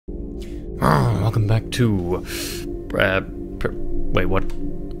Welcome back to... wait, what?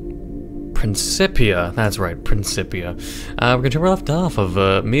 Principia. That's right, Principia. We're gonna turn left off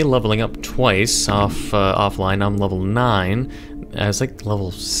of me leveling up twice offline. I'm level 9. I was like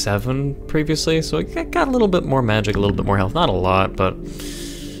level 7 previously, so I got a little bit more magic, a little bit more health. Not a lot, but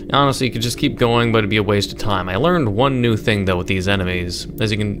honestly, you could just keep going, but it'd be a waste of time. I learned one new thing though with these enemies,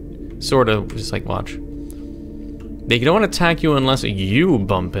 as you can sort of just like watch. They don't attack you unless you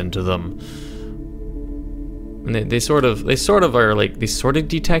bump into them. And they sort of are like, they sort of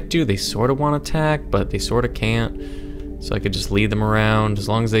detect you, they sort of want to attack, but they sort of can't. So I could just lead them around as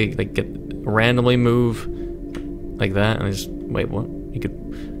long as they like get randomly move like that. And I just wait, what? You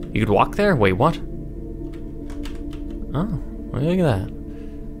could walk there? Wait, what? Oh, look at that.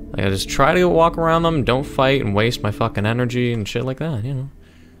 Like I just try to walk around them, don't fight and waste my fucking energy and shit like that, you know.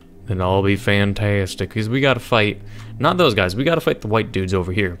 It'll all be fantastic, because we gotta fight, not those guys, we gotta fight the white dudes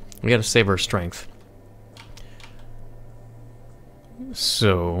over here. We gotta save our strength.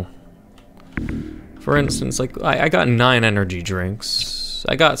 So, for instance, like, I got 9 energy drinks.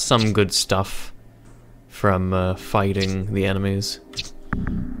 I got some good stuff from fighting the enemies.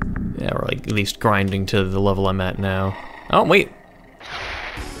 Yeah, or like, at least grinding to the level I'm at now. Oh, wait!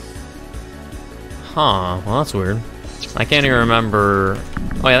 Huh, well that's weird. I can't even remember...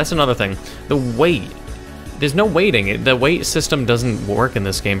 Oh yeah, that's another thing. The weight. There's no weighting. The weight system doesn't work in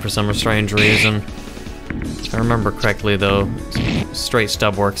this game for some strange reason. If I remember correctly though, straight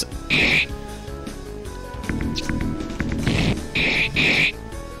stub works.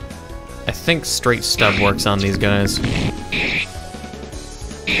 I think straight stub works on these guys.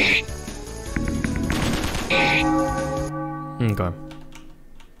 Okay.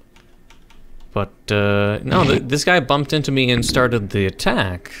 But, no, this guy bumped into me and started the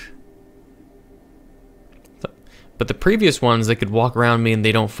attack. But the previous ones, they could walk around me and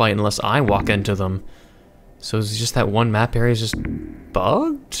they don't fight unless I walk into them. So it's just that one map area is just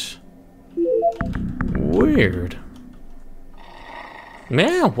bugged? Weird.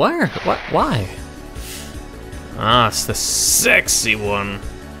 Yeah, where? What? Why? Ah, it's the sexy one.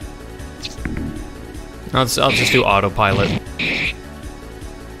 I'll just do autopilot.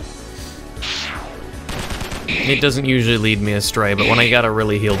 It doesn't usually lead me astray, but when I gotta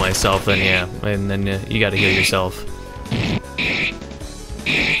really heal myself, then yeah, and then you gotta heal yourself.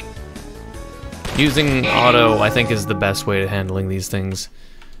 Using auto, I think, is the best way to handling these things.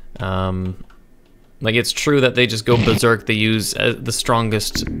 Like, it's true that they just go berserk, they use the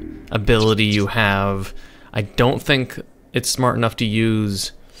strongest ability you have. I don't think it's smart enough to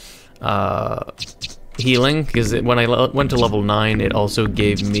use healing, because when I went to level 9, it also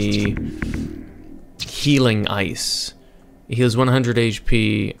gave me healing ice. It heals 100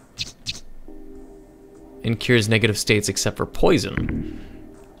 HP and cures negative states except for poison.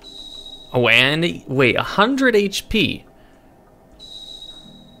 Oh, and wait, 100 HP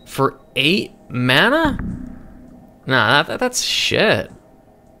for 8 mana? Nah, that's shit.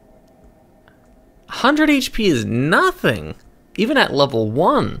 100 HP is nothing, even at level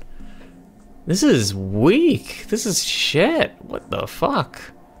 1. This is weak. This is shit. What the fuck?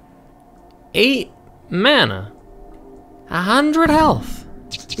 8 mana. 100 health.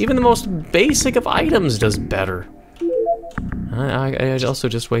 Even the most basic of items does better. I also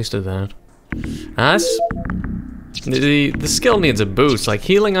just wasted that. The skill needs a boost, like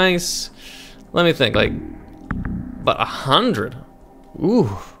healing ice. Let me think, like, but 100.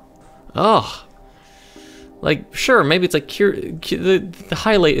 Ooh, oh, like sure, maybe it's like the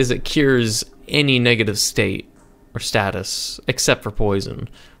highlight is it cures any negative state or status except for poison,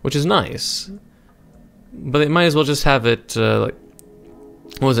 which is nice. But it might as well just have it like,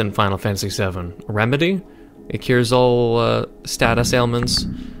 what was it in Final Fantasy VII? Remedy? It cures all status ailments.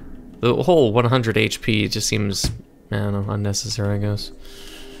 The whole 100 HP just seems, I don't know, unnecessary, I guess.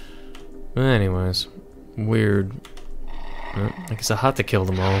 But anyways, weird. I guess I have to kill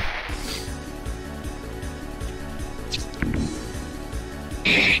them all.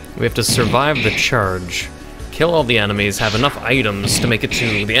 We have to survive the charge, kill all the enemies, have enough items to make it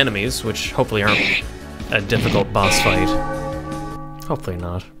to the enemies, which hopefully aren't a difficult boss fight. Hopefully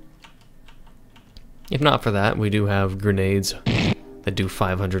not. If not for that, we do have grenades that do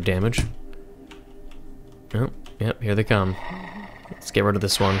 500 damage. Oh, yep, here they come. Let's get rid of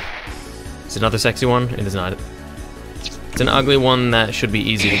this one. Is it another sexy one? It is not. It's an ugly one that should be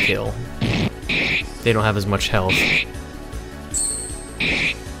easy to kill. They don't have as much health.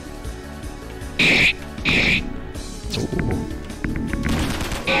 Ooh.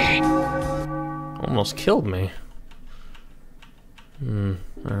 Almost killed me.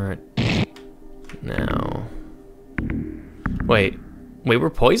 Alright. Now... Wait, we're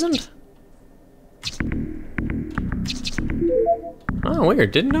poisoned? Oh,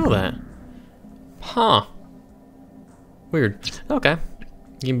 weird. Didn't know that. Huh. Weird. Okay.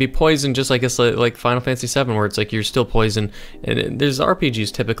 You can be poisoned just like like Final Fantasy VII, where it's like you're still poisoned. And there's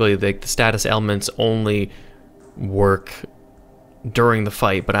RPGs typically, like the status elements only work during the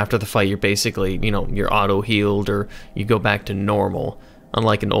fight, but after the fight you're basically, you know, you're auto-healed or you go back to normal.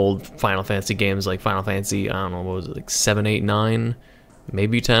 Unlike in old Final Fantasy games like Final Fantasy, I don't know, what was it, like 7, 8, 9?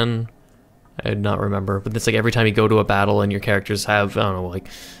 Maybe 10? I do not remember. But it's like every time you go to a battle and your characters have, I don't know, like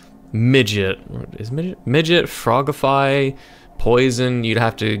midget, frogify, poison, you'd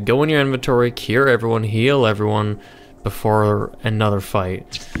have to go in your inventory, cure everyone, heal everyone before another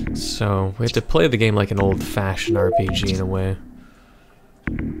fight. So we have to play the game like an old-fashioned RPG in a way.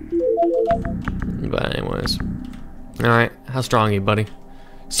 But anyways. Alright, how strong are you, buddy?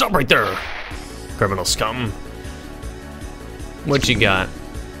 Stop right there, criminal scum. What you got?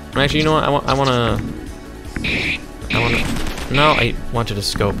 Actually, you know what? I want you to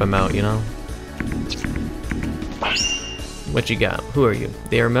scope him out, you know? What you got? Who are you?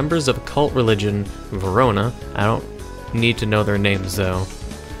 They are members of a cult religion, Verona. I don't need to know their names, though.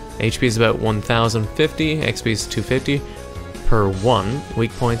 HP is about 1050, XP is 250 per 1.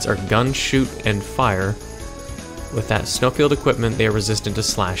 Weak points are gun, shoot, and fire. With that snowfield equipment, they are resistant to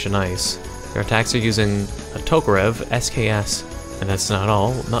slash and ice. Their attacks are using a Tokarev, SKS, and that's not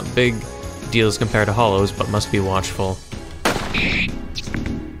all. Not big deals compared to Hollows, but must be watchful.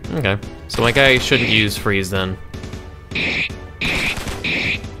 Okay, so my guy shouldn't use freeze then.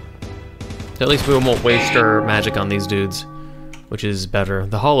 At least we won't waste our magic on these dudes, which is better.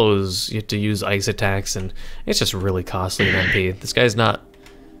 The Hollows, you have to use ice attacks, and it's just really costly in MP. This guy's not...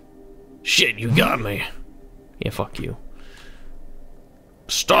 Shit, you got me. Yeah, fuck you.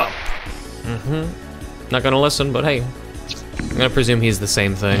 Stop! Not gonna listen, but hey. I'm gonna presume he's the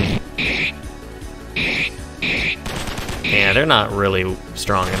same thing. Yeah, they're not really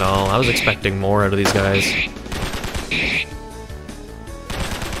strong at all. I was expecting more out of these guys.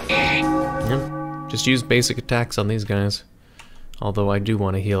 Yeah, just use basic attacks on these guys. Although I do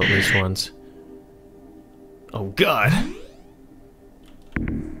want to heal at least once. Oh god!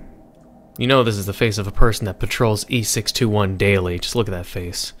 You know this is the face of a person that patrols E621 daily. Just look at that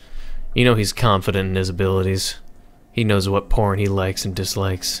face. You know he's confident in his abilities. He knows what porn he likes and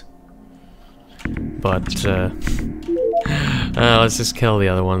dislikes. But, let's just kill the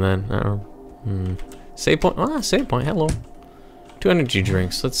other one then. Save point. Ah, save point. Hello. 2 energy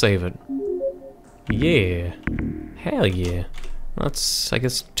drinks. Let's save it. Yeah. Hell yeah. Let's, I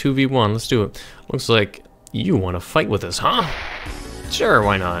guess, 2v1. Let's do it. Looks like you want to fight with us, huh? Sure,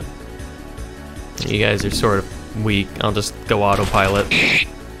 why not? You guys are sort of weak. I'll just go autopilot.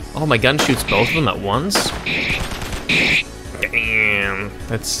 Oh, my gun shoots both of them at once? Damn.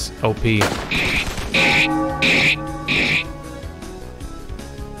 That's OP.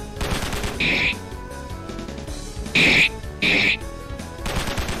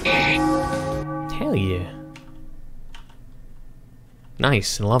 Hell yeah.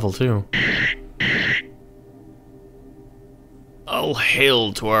 Nice, and level 2. All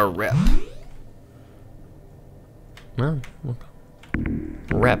hail to our rep. Oh,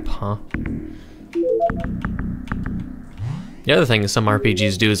 rep, huh? The other thing some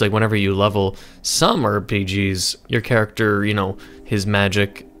RPGs do is, like, whenever you level, some RPGs, your character, you know, his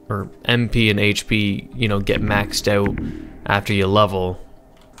magic or MP and HP, you know, get maxed out after you level.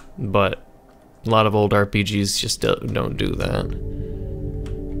 But a lot of old RPGs just don't do that.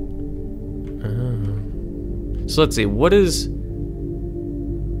 So let's see, what is...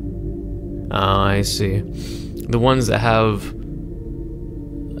 Oh, I see. The ones that have...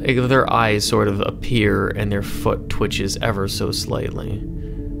 their eyes sort of appear and their foot twitches ever so slightly.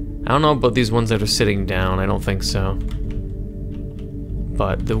 I don't know about these ones that are sitting down, I don't think so.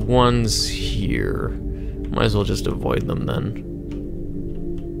 But the ones here, might as well just avoid them then.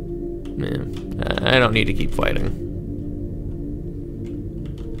 Man, I don't need to keep fighting.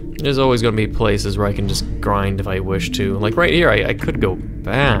 There's always going to be places where I can just grind if I wish to. Like right here, I could go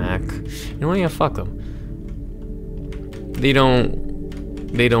back. You know what, yeah, fuck them. They don't,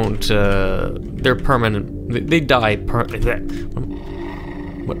 they're permanent, they die what?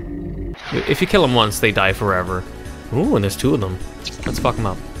 If you kill them once, they die forever. Ooh, and there's 2 of them. Let's fuck them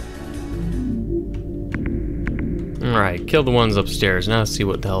up. Alright, kill the ones upstairs. Now let's see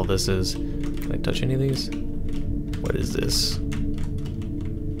what the hell this is. Can I touch any of these? What is this?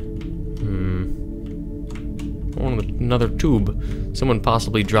 Oh, another tube. Someone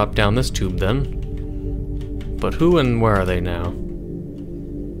possibly dropped down this tube then. But who and where are they now?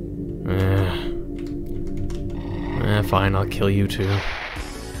 Fine, I'll kill you too.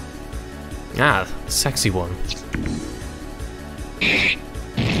 Ah, sexy one.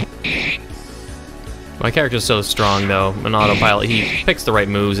 My character's so strong, though, an autopilot, he picks the right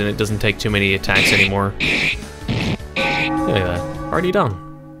moves and it doesn't take too many attacks anymore. Look at that. Already done.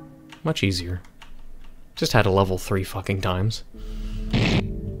 Much easier. Just had to level 3 fucking times.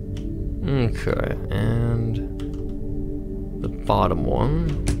 Okay, and the bottom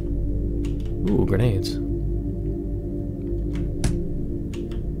one. Ooh, grenades.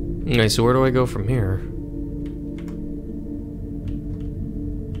 Okay, so where do I go from here?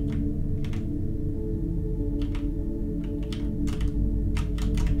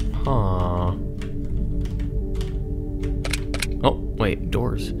 Huh. Oh, wait,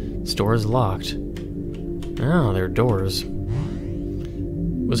 doors. This door is locked. Oh, there are doors.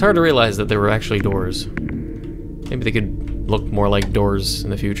 It was hard to realize that there were actually doors. Maybe they could look more like doors in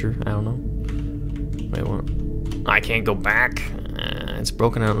the future. I don't know. Wait, what? I can't go back. It's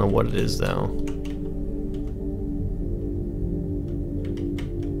broken. I don't know what it is, though.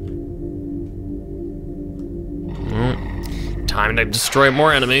 Time to destroy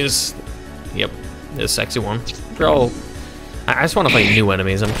more enemies. Yep, this sexy one. Bro, I just want to fight new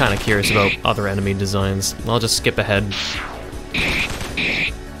enemies. I'm kind of curious about other enemy designs. I'll just skip ahead.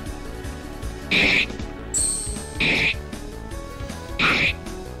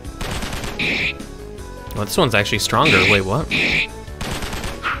 Oh, this one's actually stronger. Wait, what?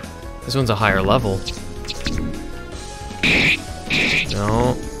 This one's a higher level.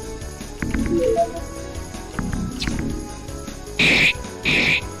 No.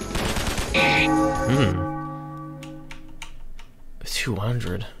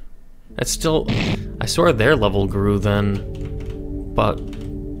 200. That's still... I swear their level grew then, but...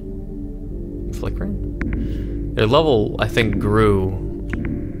 Flickering? Their level, I think, grew.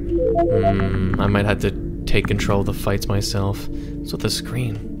 I might have to take control of the fights myself. What's with the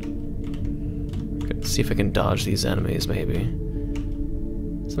screen? Let's see if I can dodge these enemies, maybe.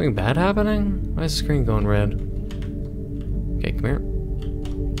 Something bad happening? Why is the screen going red? Okay, come here.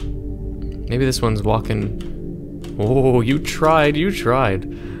 Maybe this one's walking... Oh, you tried, you tried.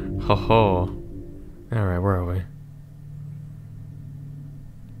 Ho ho. Alright, where are we?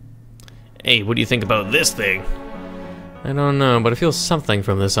 Hey, what do you think about this thing? I don't know, but I feel something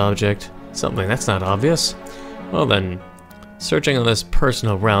from this object. Something that's not obvious. Well then, searching on this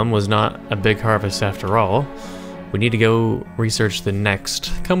personal realm was not a big harvest after all. We need to go research the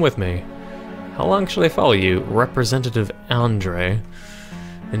next. Come with me. How long shall I follow you, Representative Andre?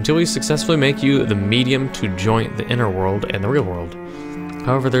 Until we successfully make you the medium to join the inner world and the real world.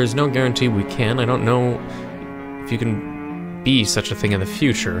 However, there is no guarantee we can. I don't know if you can be such a thing in the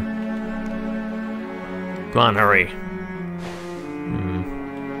future. Come on, hurry.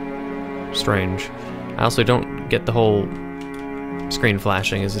 Strange. I also don't get the whole screen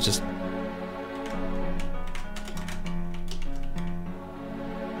flashing. Is it just...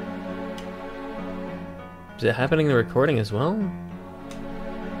 Is it happening in the recording as well?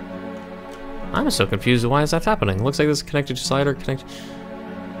 I'm so confused why is that happening. Looks like this is connected to slider, connect...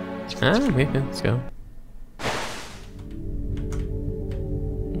 Ah, yeah, let's go.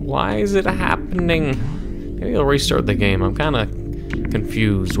 Why is it happening? Maybe I'll restart the game. I'm kind of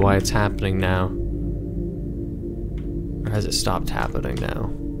confused why it's happening now. Or has it stopped happening now?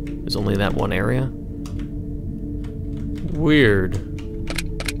 There's only that one area? Weird.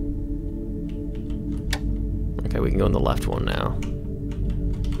 Okay, we can go in the left one now.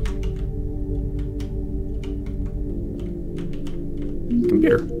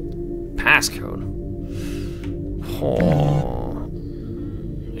 Computer. Passcode. Oh.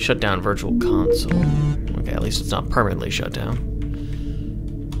 Shut down virtual console. Okay, at least it's not permanently shut down.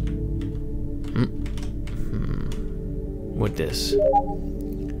 What this?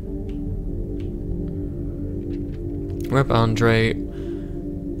 Rep Andre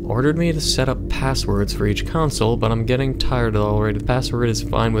ordered me to set up passwords for each console, but I'm getting tired already. The password is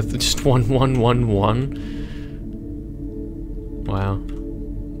fine with just 1111. Wow.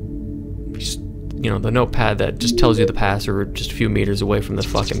 Just, you know, the notepad that just tells you the password just a few meters away from the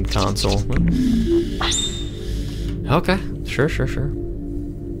fucking console. Okay, sure.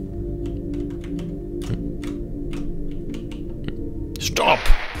 Stop!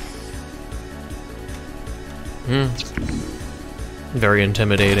 Very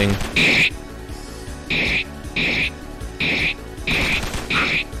intimidating.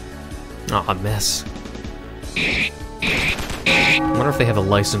 Aw, oh, mess. I wonder if they have a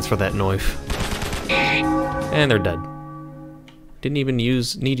license for that knife. And they're dead. Didn't even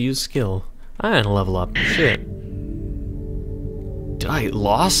need to use skill. I didn't level up. Shit. Did I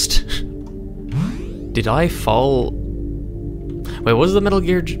lost? Did I fall? Wait, what was the Metal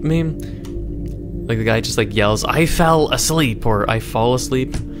Gear meme? Like the guy just like yells, "I fell asleep," or "I fall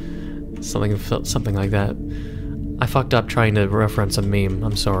asleep," something like that. I fucked up trying to reference a meme.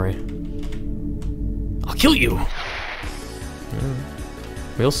 I'm sorry. I'll kill you. Yeah.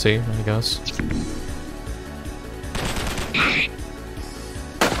 We'll see, I guess.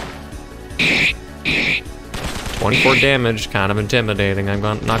 "24 damage, kind of intimidating. I'm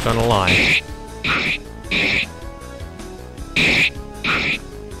not gonna lie."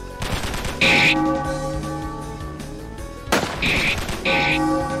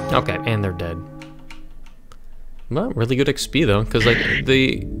 Okay, and they're dead. Well, really good XP though, because like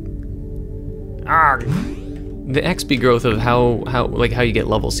the XP growth of how you get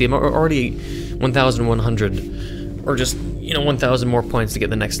levels. See, I'm already 1,100, or just 1,000 more points to get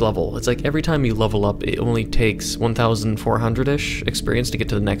the next level. It's like every time you level up, it only takes 1,400-ish experience to get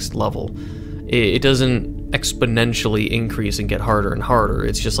to the next level. It doesn't exponentially increase and get harder and harder.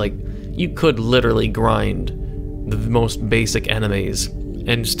 It's just like you could literally grind the most basic enemies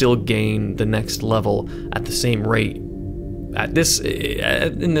and still gain the next level at the same rate in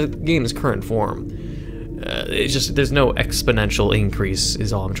the game's current form. It's just there's no exponential increase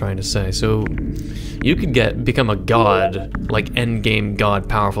is all I'm trying to say. So you could become a god, like end game god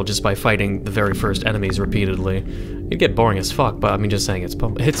powerful, just by fighting the very first enemies repeatedly. It'd get boring as fuck, but I mean, just saying it's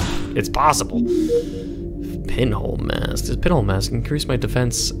possible. Pinhole mask. Does pinhole mask increase my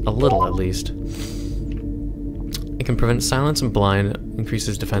defense a little at least? It can prevent silence and blind,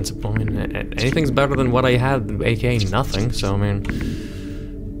 increases defense. I mean, anything's better than what I had, aka nothing. So I mean,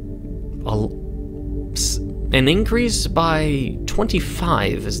 an increase by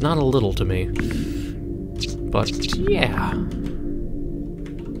 25 is not a little to me. But yeah,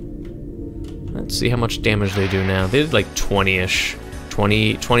 let's see how much damage they do now. They did like 20-ish,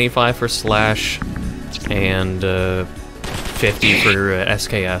 25 for slash, and 50 for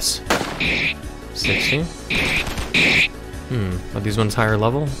SKS. 60. Are these ones higher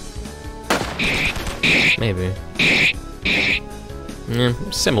level? Maybe.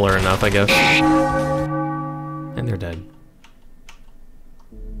 Similar enough, I guess. And they're dead.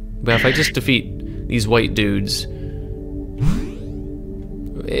 But if I just defeat these white dudes...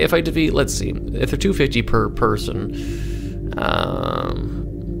 If I defeat, let's see, if they're 250 per person... I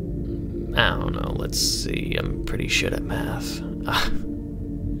don't know, let's see, I'm pretty shit at math.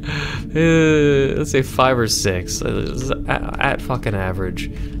 Let's say 5 or 6 at fucking average.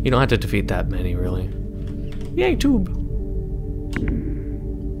 You don't have to defeat that many, really. Yay, tube.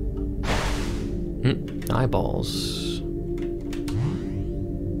 Eyeballs.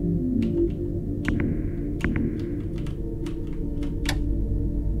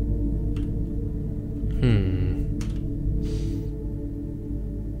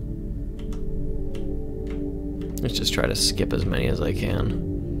 Let's just try to skip as many as I can.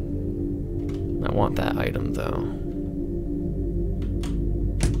 I want that item, though.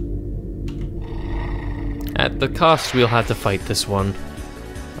 At the cost, we'll have to fight this one.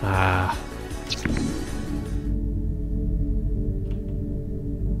 I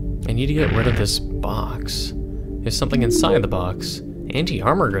need to get rid of this box. There's something inside the box.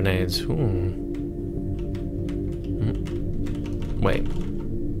 Anti-armor grenades. Wait.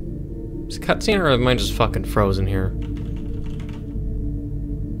 Is it cutscene or am I just fucking frozen here?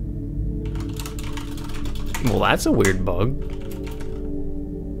 Well, that's a weird bug.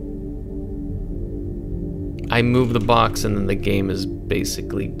 I move the box and then the game is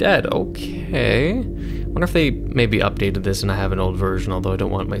basically dead. Okay. Wonder if they maybe updated this and I have an old version, although I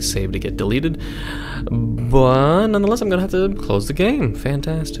don't want my save to get deleted. But nonetheless, I'm gonna have to close the game.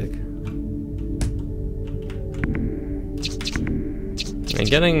 Fantastic. And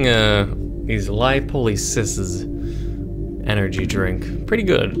getting these lipolysis energy drink, pretty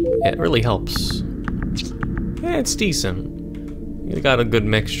good. It really helps. Yeah, it's decent. You got a good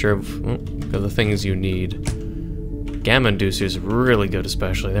mixture of the things you need. Gamma inducer is really good,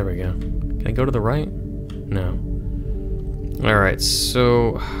 especially. There we go. Can I go to the right? No. Alright,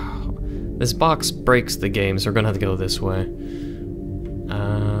 so this box breaks the game, so we're gonna have to go this way.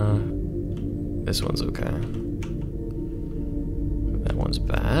 This one's okay. That one's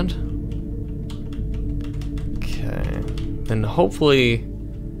bad. Okay. Then hopefully...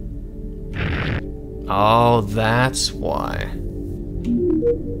 Oh, that's why.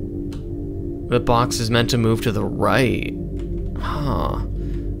 The box is meant to move to the right. Huh.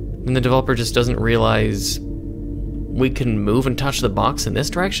 And the developer just doesn't realize we can move and touch the box in this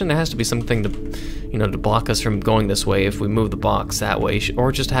direction? There has to be something to, to block us from going this way if we move the box that way.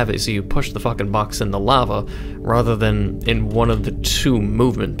 Or just have it so you push the fucking box in the lava rather than in one of the 2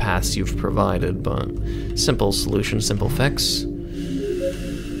 movement paths you've provided. But simple solution, simple fix.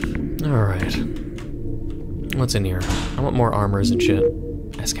 Alright. What's in here? I want more armors and shit.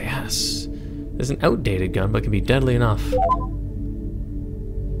 SKS. It's an outdated gun, but can be deadly enough.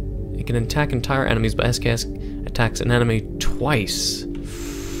 It can attack entire enemies, but SKS attacks an enemy twice.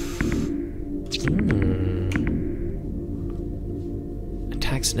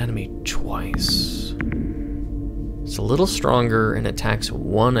 Attacks an enemy twice. It's a little stronger and attacks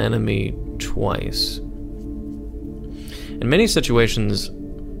one enemy twice. In many situations,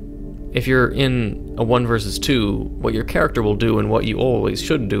 if you're in a 1 versus 2, what your character will do and what you always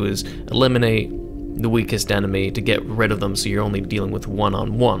should do is eliminate the weakest enemy to get rid of them, so you're only dealing with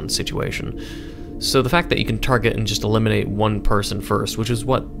one-on-one situation. So the fact that you can target and just eliminate one person first, which is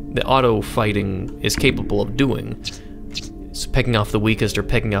what the auto fighting is capable of doing, so picking off the weakest or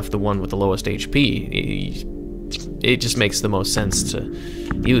picking off the one with the lowest HP, it just makes the most sense to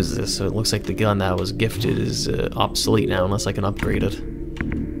use this. So it looks like the gun that was gifted is obsolete now unless I can upgrade it.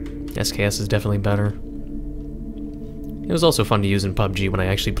 SKS is definitely better. It was also fun to use in PUBG when I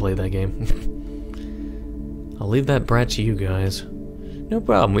actually played that game. I'll leave that brat to you guys. No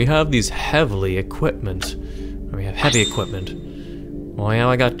problem, we have these heavy equipment. We have heavy equipment. Well, yeah,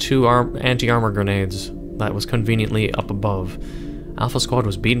 I got 2 anti-armor grenades. That was conveniently up above. Alpha Squad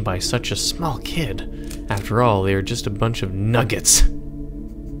was beaten by such a small kid. After all, they are just a bunch of nuggets.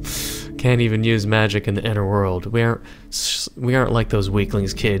 Can't even use magic in the inner world. We aren't like those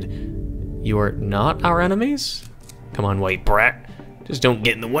weaklings, kid. You are not our enemies? Come on, white brat. Just don't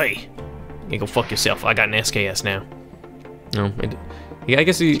get in the way. You go fuck yourself. I got an SKS now. No, yeah, I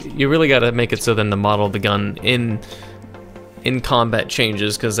guess you really gotta make it so then the model of the gun in combat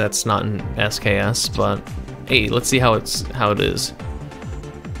changes, because that's not an SKS. But hey, let's see how it is.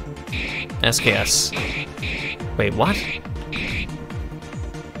 SKS. Wait, what?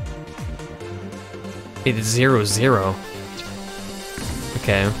 It is 0-0.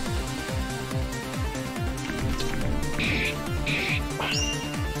 Okay.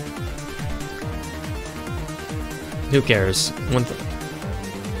 Who cares?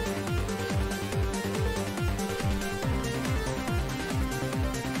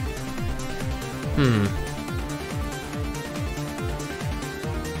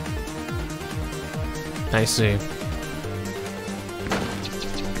 I see.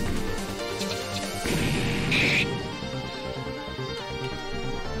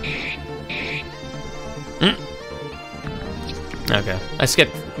 Okay. I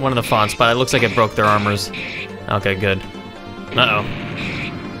skipped one of the fonts, but it looks like it broke their armors. Okay, good. Uh-oh.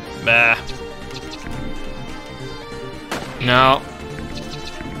 Bah. No.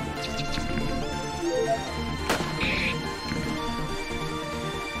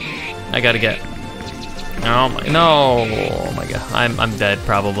 I gotta get... Oh my... No! Oh my god. I'm dead,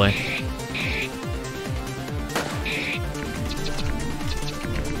 probably.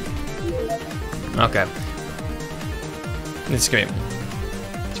 Okay. Let's go.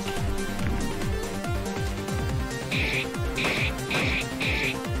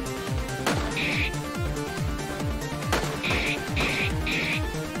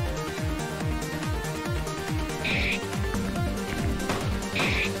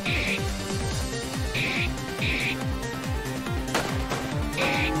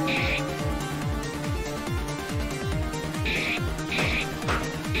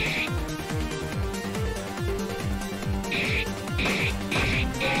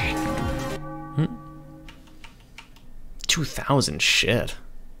 Hmm. 2,000 shit.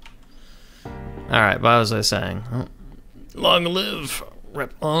 Alright, what was I saying? Oh. Long live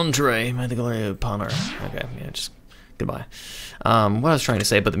Rep Andre, may the glory upon her. Okay, yeah, just goodbye. What I was trying to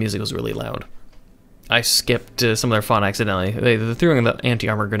say, but the music was really loud. I skipped some of their fun accidentally. They threw in the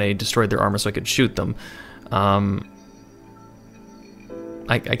anti-armor grenade, destroyed their armor so I could shoot them. I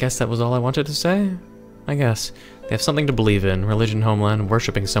guess that was all I wanted to say? I guess. They have something to believe in, religion, homeland,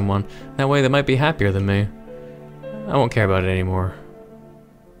 worshipping someone. That way they might be happier than me. I won't care about it anymore.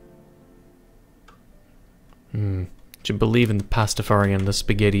 Should believe in the Pastafarian, the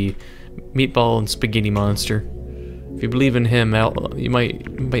spaghetti, meatball and spaghetti monster. If you believe in him, you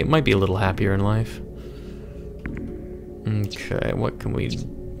might be a little happier in life. Okay, what can we...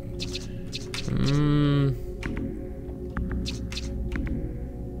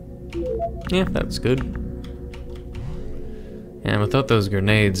 Yeah, that's good. And without those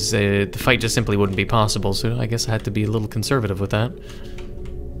grenades, the fight just simply wouldn't be possible, so I guess I had to be a little conservative with that.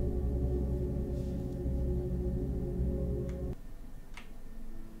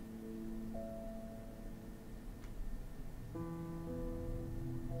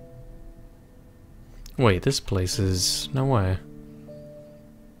 Wait, this place is... no way.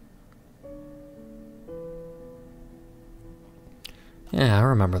 Yeah, I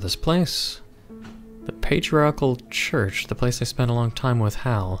remember this place. The patriarchal church, the place I spent a long time with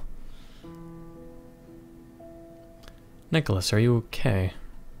Hal. Nicholas, are you okay?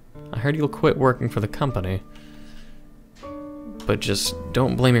 I heard you'll quit working for the company. But just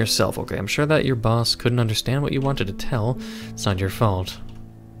don't blame yourself, okay? I'm sure that your boss couldn't understand what you wanted to tell. It's not your fault.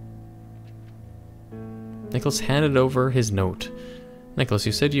 Nicholas handed over his note. Nicholas,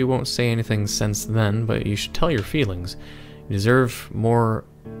 you said you won't say anything since then, but you should tell your feelings. You deserve more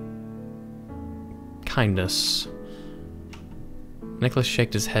kindness. Nicholas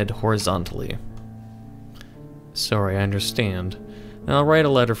shook his head horizontally. Sorry, I understand. I'll write a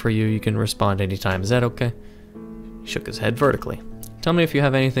letter for you. You can respond anytime. Is that okay? He shook his head vertically. Tell me if you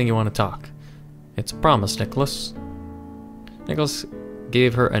have anything you want to talk. It's a promise, Nicholas. Nicholas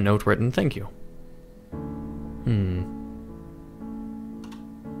gave her a note written thank you.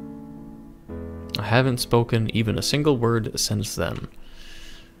 I haven't spoken even a single word since then.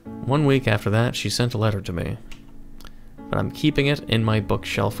 1 week after that, she sent a letter to me. But I'm keeping it in my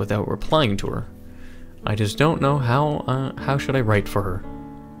bookshelf without replying to her. I just don't know how should I write for her.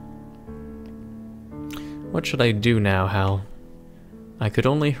 What should I do now, Hal? I could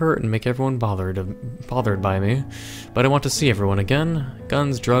only hurt and make everyone bothered by me, but I want to see everyone again.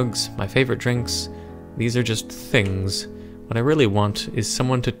 Guns, drugs, my favorite drinks, these are just things. What I really want is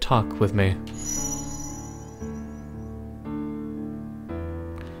someone to talk with me.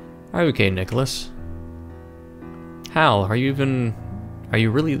 Are you okay, Nicholas? Hal, are you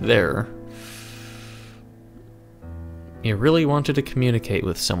really there? You really wanted to communicate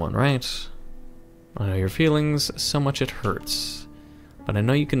with someone, right? I know your feelings so much it hurts, but I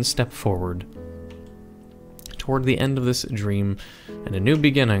know you can step forward. Toward the end of this dream and a new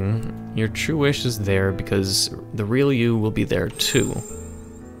beginning, your true wish is there because the real you will be there too.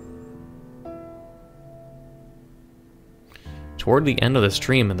 Toward the end of this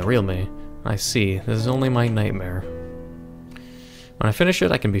dream and the real me, I see, this is only my nightmare. When I finish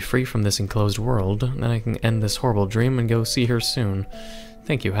it, I can be free from this enclosed world, then I can end this horrible dream and go see her soon.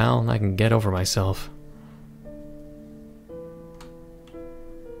 Thank you, Hal, I can get over myself.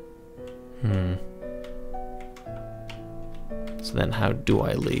 So then how do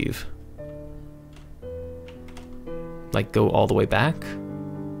I leave? Like, go all the way back?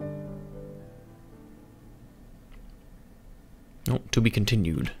 Oh, to be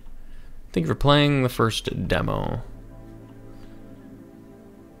continued. Thank you for playing the first demo.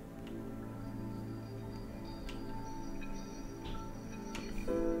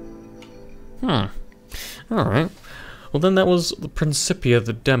 Alright. Well, then that was the Principia,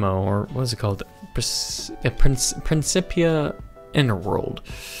 the demo, or what is it called? Principia Innerworld.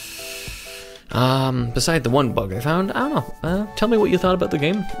 Beside the one bug I found, I don't know. Tell me what you thought about the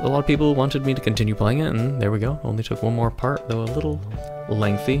game. A lot of people wanted me to continue playing it, and there we go. Only took one more part, though a little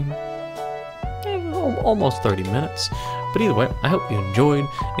lengthy. Almost 30 minutes. But either way, I hope you enjoyed.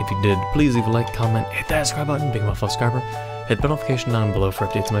 If you did, please leave a like, comment, hit that subscribe button, big muff subscriber. Hit the notification down below for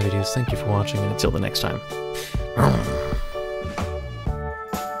updates on my videos. Thank you for watching, and until the next time.